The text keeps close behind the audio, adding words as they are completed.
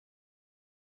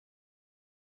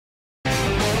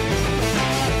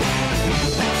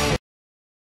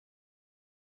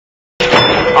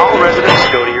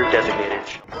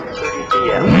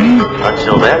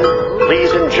Until then,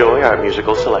 please enjoy our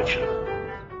musical selection.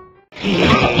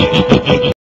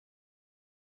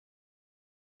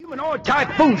 Humanoid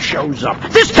typhoon shows up.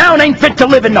 This town ain't fit to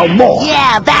live in no more.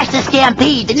 Yeah, that's the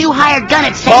Stampede, the new hired gun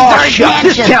at St. Oh, George shut!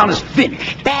 This Mansion. town is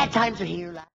finished. Bad times are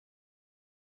here.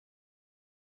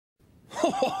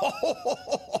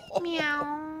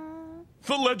 Meow.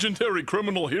 The legendary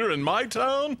criminal here in my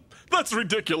town? That's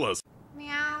ridiculous.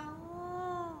 Meow.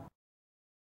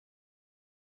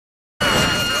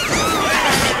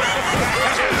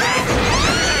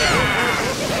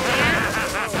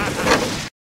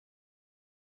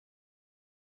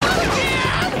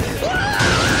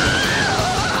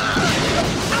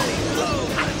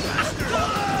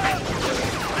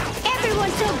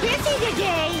 Everyone's so busy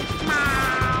today.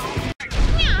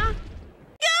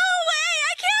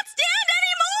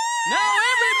 Now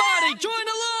everybody join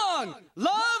along!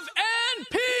 Love and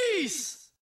peace!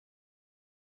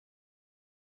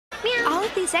 All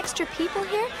of these extra people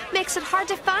here makes it hard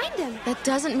to find him. That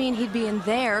doesn't mean he'd be in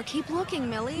there. Keep looking,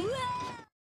 Millie.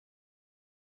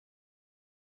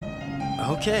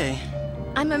 Okay.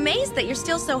 I'm amazed that you're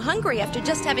still so hungry after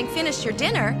just having finished your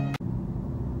dinner.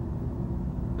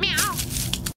 Meow.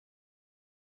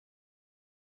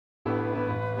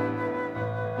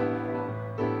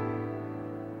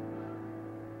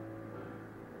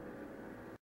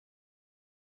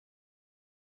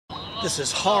 This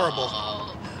is horrible.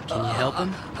 Can you help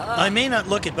him? I may not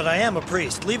look it, but I am a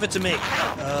priest. Leave it to me.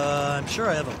 I'm sure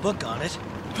I have a book on it.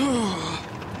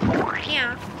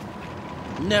 Meow.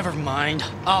 Never mind.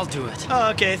 I'll do it.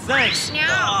 Okay, thanks.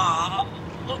 Meow.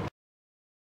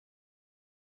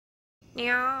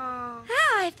 Meow.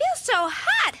 Ah, I feel so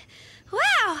hot.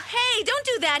 Wow, hey, don't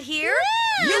do that here.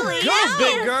 You Millie, go,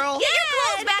 big girl. Get your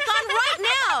clothes back on right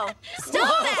now.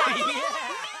 Stop that.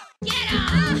 Get up.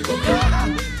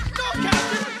 No, Captain!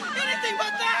 Anything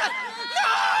but that!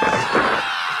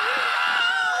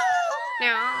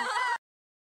 Meow.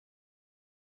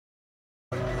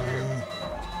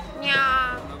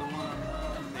 Meow.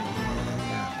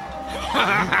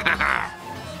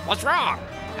 What's wrong?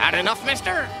 Had enough,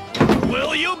 mister?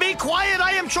 Will you be quiet?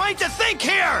 I am trying to think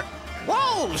here!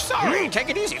 Whoa, sorry. Take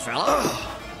it easy, fella.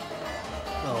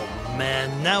 Oh,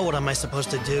 man. Now what am I supposed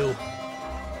to do?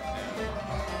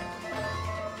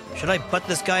 Should I butt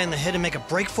this guy in the head and make a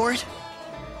break for it?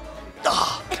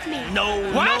 Ah! No,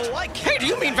 What? no, I Hey, can't. do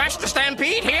you mean Vash the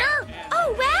Stampede here?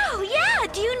 Oh, wow, yeah.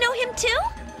 Do you know him too?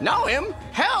 Know him?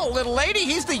 Hell, little lady,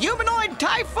 he's the humanoid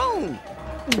typhoon.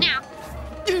 Meow.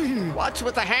 What's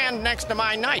with the hand next to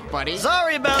my knight, buddy?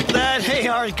 Sorry about that. Hey,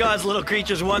 aren't God's little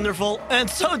creatures wonderful? And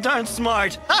so darn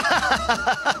smart.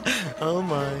 Oh,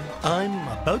 my. I'm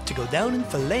about to go down in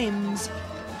flames.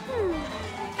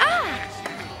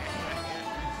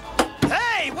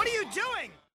 Hey, what are you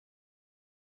doing?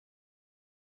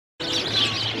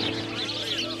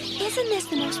 Isn't this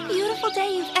the most beautiful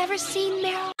day you've ever seen,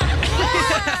 Meryl?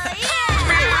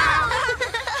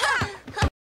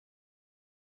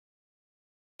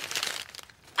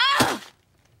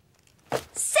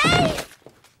 Safe!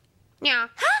 Meow.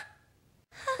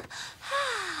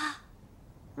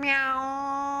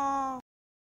 Meow.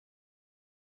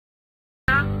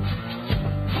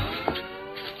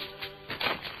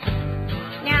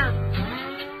 Meow.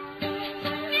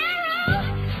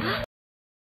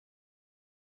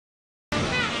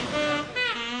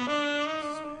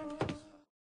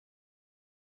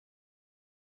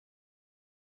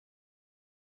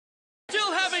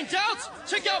 Still having doubts?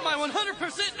 Check out my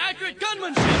 100% accurate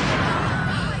gunmanship!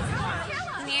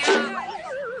 Meow.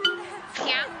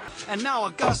 Meow. And now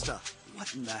Augusta.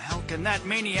 What in the hell can that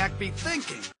maniac be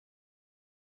thinking?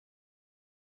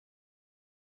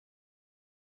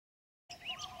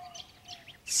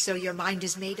 So your mind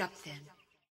is made up then?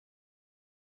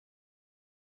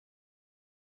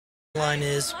 Line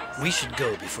is, we should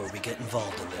go before we get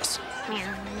involved in this.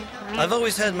 I've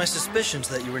always had my suspicions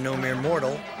that you were no mere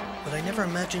mortal, but I never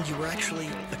imagined you were actually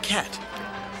a cat.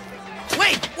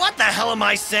 Wait, what the hell am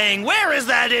I saying? Where is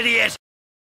that idiot?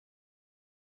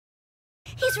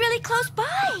 He's really close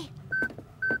by.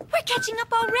 We're catching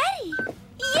up already.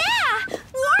 Yeah!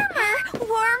 Warmer!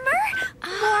 Warmer!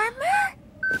 Warmer!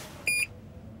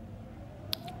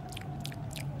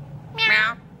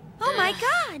 Meow. Oh my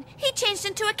god! He changed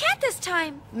into a cat this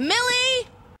time. Millie!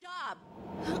 Stop.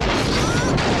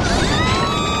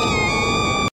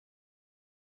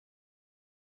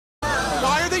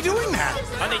 Why are they doing that?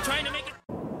 Are they trying to make it?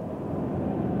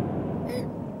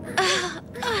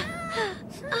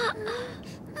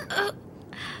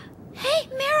 Hey,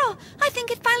 Meryl! I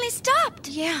think it finally stopped.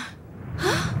 Yeah.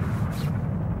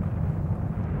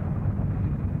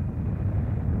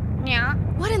 Meow.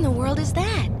 What in the world is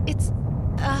that? It's,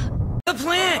 The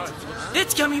plant!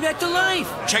 It's coming back to life!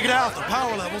 Check it out, the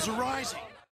power levels are rising.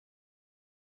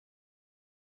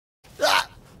 What?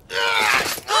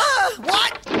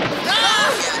 Get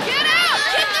out!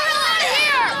 Keep the hell out of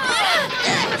here!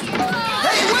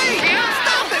 Hey, wait!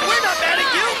 Stop it! We're not mad at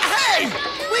you! Hey!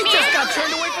 We just got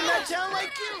turned away from that town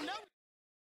like you! No.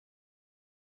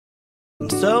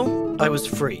 And so, I was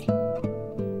free.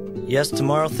 Yes,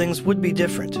 tomorrow things would be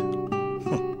different.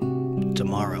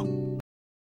 Tomorrow.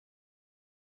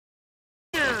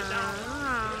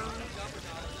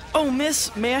 Oh,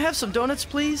 miss, may I have some donuts,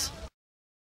 please?